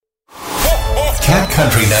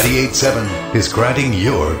Country 98.7 is granting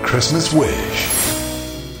your Christmas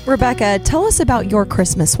wish. Rebecca, tell us about your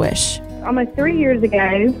Christmas wish. Almost 3 years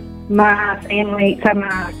ago, my family, so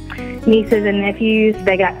my nieces and nephews,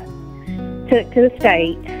 they got took to the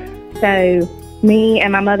state. So me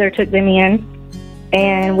and my mother took them in,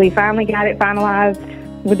 and we finally got it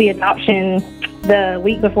finalized with the adoption the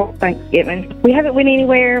week before Thanksgiving. We haven't went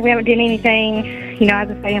anywhere. We haven't done anything, as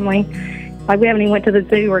a family. Like, we haven't even went to the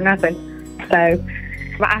zoo or nothing. So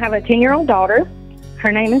I have a 10-year-old daughter.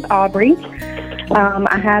 Her name is Aubrey.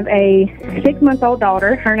 I have a 6-month-old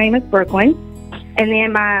daughter. Her name is Brooklyn. And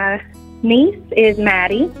then my niece is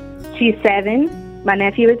Maddie. She's 7. My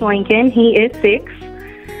nephew is Lincoln. He is 6.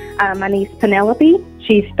 My niece Penelope.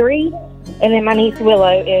 She's 3. And then my niece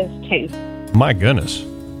Willow is 2. My goodness.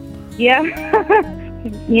 Yeah.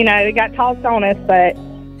 It got tossed on us, but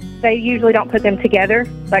they usually don't put them together.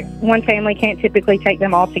 Like, one family can't typically take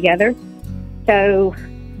them all together. So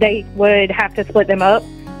they would have to split them up.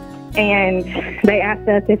 And they asked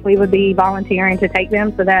us if we would be volunteering to take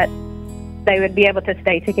them so that they would be able to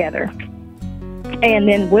stay together. And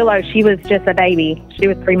then Willow, she was just a baby. She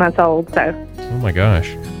was 3 months old. So. Oh, my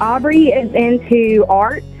gosh. Aubrey is into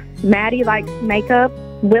art. Maddie likes makeup.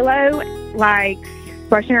 Willow likes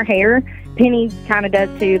brushing her hair. Penny kind of does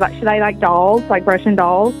too. Like, they like dolls, like brushing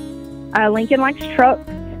dolls. Lincoln likes trucks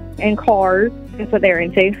and cars. That's what they're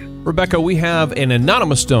into. Rebecca, we have an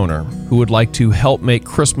anonymous donor who would like to help make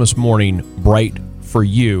Christmas morning bright for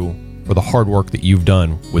you for the hard work that you've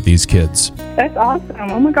done with these kids. That's awesome.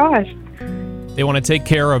 Oh, my gosh. They want to take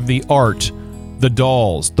care of the art, the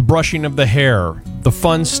dolls, the brushing of the hair, the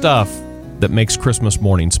fun stuff that makes Christmas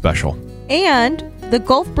morning special. And the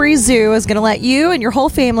Gulf Breeze Zoo is going to let you and your whole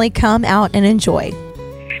family come out and enjoy.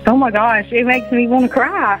 Oh, my gosh. It makes me want to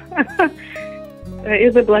cry. It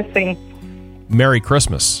is a blessing. Merry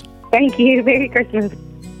Christmas. Thank you. Merry Christmas.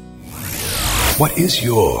 What is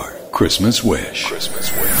your Christmas wish?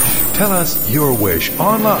 Tell us your wish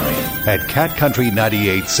online at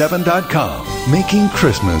catcountry987.com. Making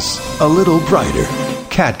Christmas a little brighter.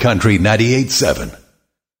 Cat Country 98.7.